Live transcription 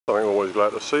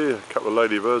always glad to see a couple of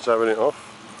ladybirds having it off.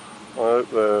 I hope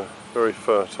they're very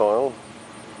fertile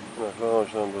and have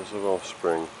large numbers of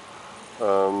offspring.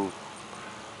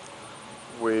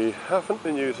 We haven't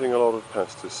been using a lot of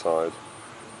pesticide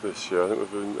this year. I think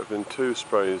there have been 2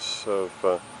 sprays of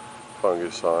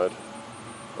fungicide.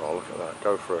 Oh, look at that,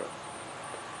 go for it.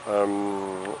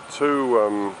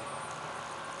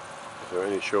 If there are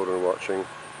any children watching,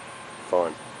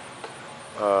 fine.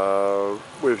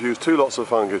 We've used 2 lots of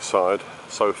fungicide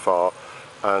so far,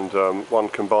 and 1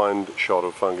 combined shot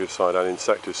of fungicide and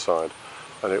insecticide.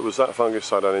 And it was that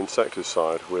fungicide and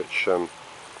insecticide which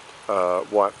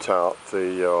wiped out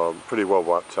the, pretty well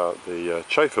wiped out the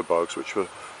chafer bugs, which were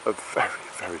a very,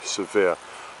 very severe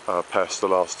pest the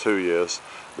last 2 years.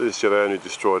 This year they only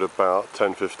destroyed about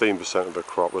 10–15% of the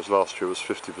crop, whereas last year it was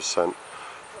 50%.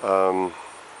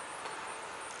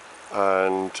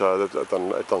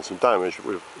 They've done some damage.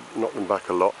 We've knocked them back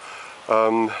a lot.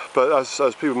 But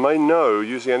as people may know,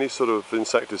 using any sort of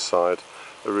insecticide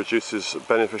reduces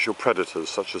beneficial predators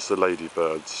such as the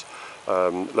ladybirds.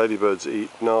 Ladybirds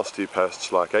eat nasty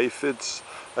pests like aphids,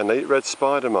 and they eat red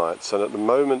spider mites. And at the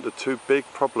moment the 2 big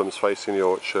problems facing the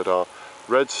orchard are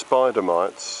red spider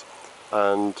mites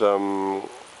and the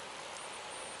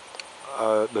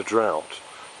drought.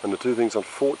 And the 2 things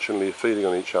unfortunately are feeding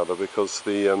on each other, because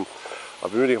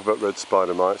I've been reading about red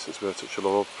spider mites since we had such a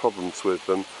lot of problems with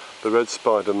them. The red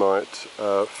spider mite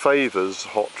favours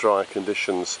hot, dry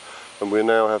conditions, and we're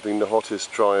now having the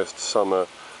hottest, driest summer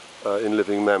in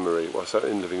living memory. Well, I say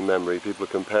in living memory, people are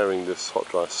comparing this hot,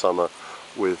 dry summer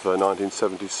with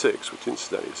 1976, which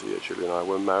incidentally is the year Julie and I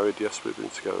were married. Yes, we've been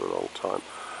together a long time.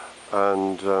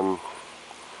 And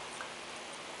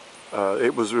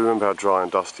it was, remember how dry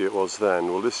and dusty it was then.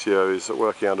 Well, this year is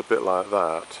working out a bit like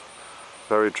that.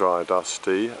 Very dry,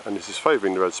 dusty, and this is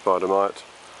favouring the red spider mite.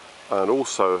 And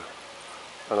also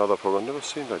another problem, I've never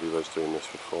seen ladybirds doing this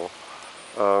before.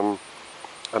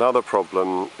 Another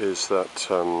problem is that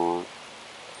you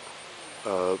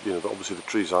know, obviously the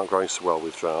trees aren't growing so well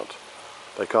with drought.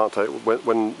 They can't take,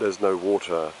 when there's no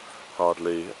water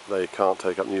hardly, they can't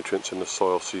take up nutrients in the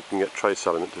soil, so you can get trace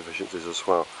element deficiencies as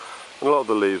well. And a lot of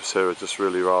the leaves here are just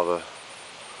really rather, I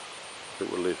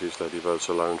think we'll leave these ladybirds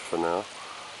alone for now.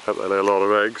 Hope they lay a lot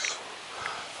of eggs.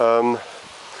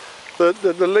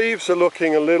 The leaves are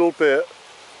looking a little bit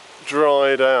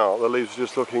dried out. The leaves are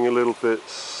just looking a little bit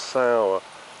sour, a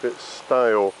bit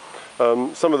stale.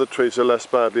 Some of the trees are less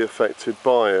badly affected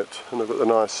by it, and they've got the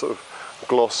nice sort of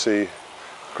glossy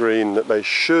green that they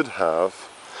should have.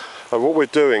 And what we're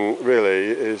doing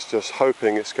really is just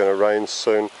hoping it's going to rain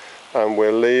soon, and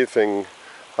we're leaving,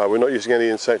 we're not using any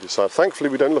insecticide.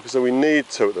 Thankfully we don't look as though we need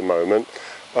to at the moment.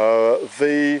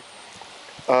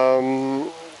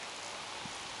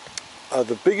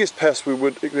 The biggest pest we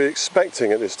would be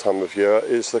expecting at this time of year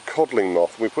is the codling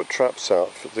moth. We put traps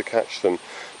out to catch them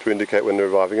to indicate when they're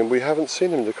arriving, and we haven't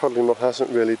seen them. The codling moth hasn't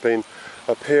really been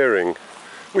appearing,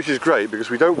 which is great because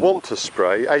we don't want to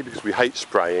spray, A, because we hate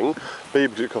spraying, B,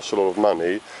 because it costs a lot of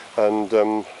money,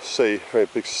 and C, very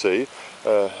big C,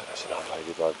 there's another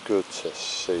ladybird, good to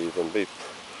see them,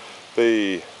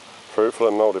 be fruitful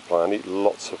and multiply and eat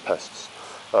lots of pests.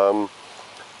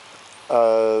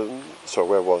 So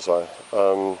where was I?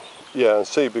 Yeah, and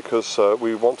C, because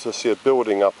we want to see a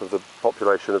building up of the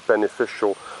population of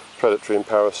beneficial predatory and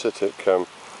parasitic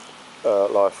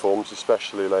life forms,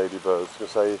 especially ladybirds,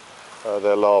 because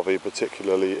their larvae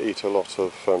particularly eat a lot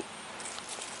of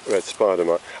red spider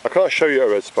mite. I can't show you a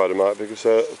red spider mite because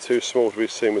they're too small to be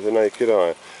seen with the naked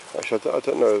eye. Actually, I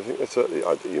don't know. I think it's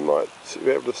you might be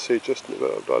able to see just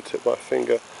I tip my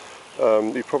finger.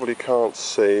 You probably can't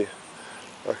see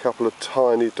a couple of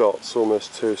tiny dots,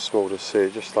 almost too small to see,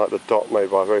 just like the dot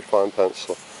made by a very fine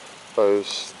pencil.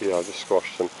 Those, yeah, I just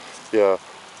squashed them. Yeah,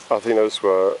 I think those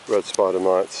were red spider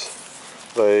mites.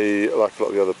 They, like a lot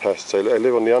of the other pests, they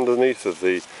live on the underneath of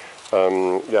the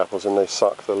apples, and they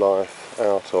suck the life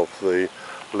out of the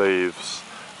leaves.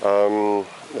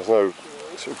 There's no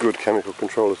sort of good chemical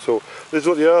control at all. This is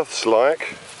what the earth's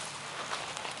like.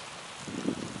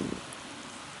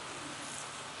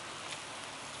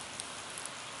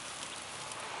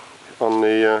 On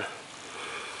the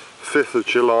 5th of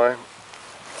July,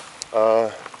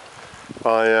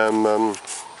 I am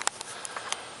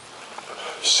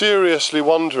seriously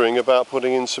wondering about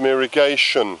putting in some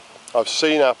irrigation. I've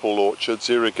seen apple orchards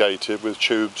irrigated with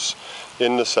tubes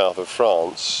in the south of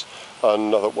France,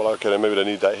 and I thought, well, okay, maybe they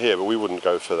need that here, but we wouldn't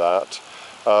go for that.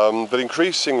 But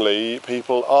increasingly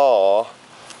people are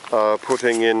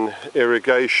putting in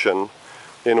irrigation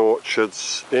in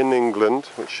orchards in England,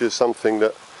 which is something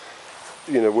that,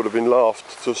 you know, would have been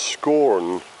laughed to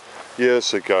scorn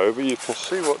years ago, but you can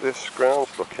see what this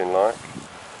ground's looking like.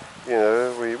 You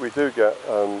know, we do get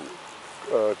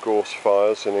gorse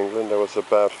fires in England. There was a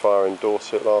bad fire in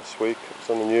Dorset last week, it was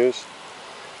on the news.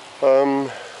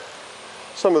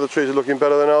 Some of the trees are looking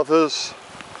better than others.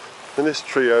 And this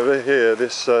tree over here,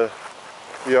 this the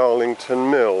Arlington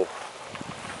Mill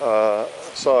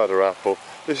cider apple,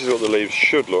 this is what the leaves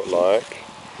should look like.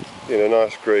 You know,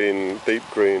 nice green, deep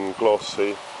green,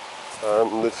 glossy.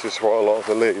 This is what a lot of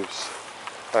the leaves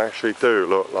actually do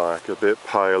look like, a bit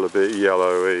pale, a bit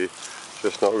yellowy,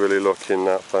 just not really looking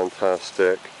that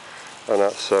fantastic. And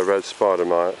that's red spider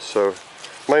mite. So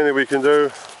mainly we can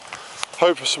do,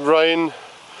 hope for some rain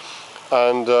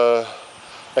and do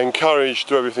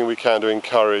everything we can to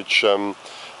encourage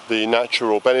the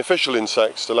natural beneficial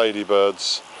insects, the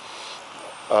ladybirds,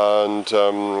 and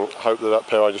hope that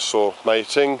pair I just saw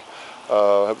mating.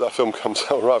 I hope that film comes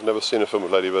out right. I've never seen a film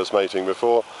of ladybirds mating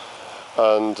before.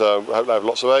 And I hope they have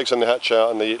lots of eggs and they hatch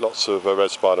out and they eat lots of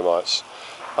red spider mites.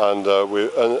 And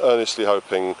we're earnestly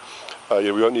hoping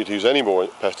we won't need to use any more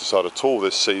pesticide at all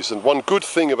this season. One good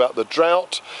thing about the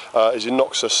drought is it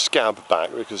knocks a scab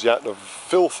back, because the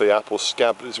filthy apple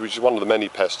scab, which is one of the many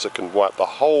pests that can wipe the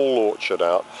whole orchard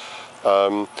out.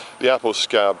 The apple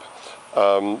scab,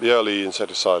 the early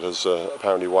insecticide has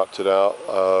apparently wiped it out.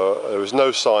 There is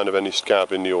no sign of any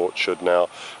scab in the orchard now,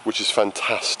 which is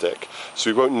fantastic.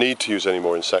 So we won't need to use any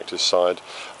more insecticide.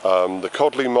 The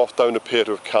codling moth don't appear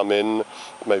to have come in.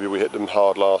 Maybe we hit them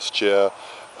hard last year.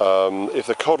 If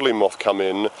the codling moth come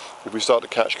in, if we start to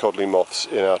catch codling moths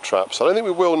in our traps, I don't think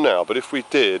we will now, but if we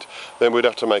did, then we'd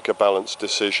have to make a balanced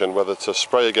decision whether to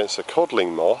spray against the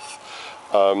codling moth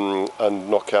and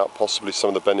knock out possibly some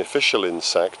of the beneficial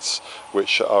insects,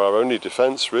 which are our only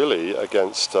defence really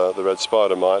against the red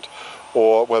spider mite,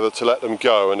 or whether to let them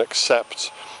go and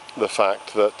accept the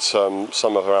fact that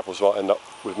some of our apples might end up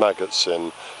with maggots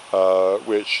in,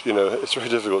 which, you know, it's very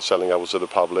difficult selling apples to the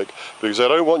public, because they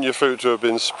don't want your fruit to have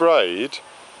been sprayed,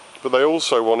 but they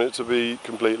also want it to be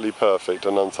completely perfect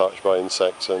and untouched by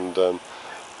insects and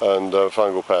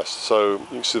fungal pests. So you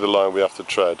can see the line we have to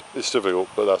tread. It's difficult,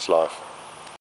 but that's life.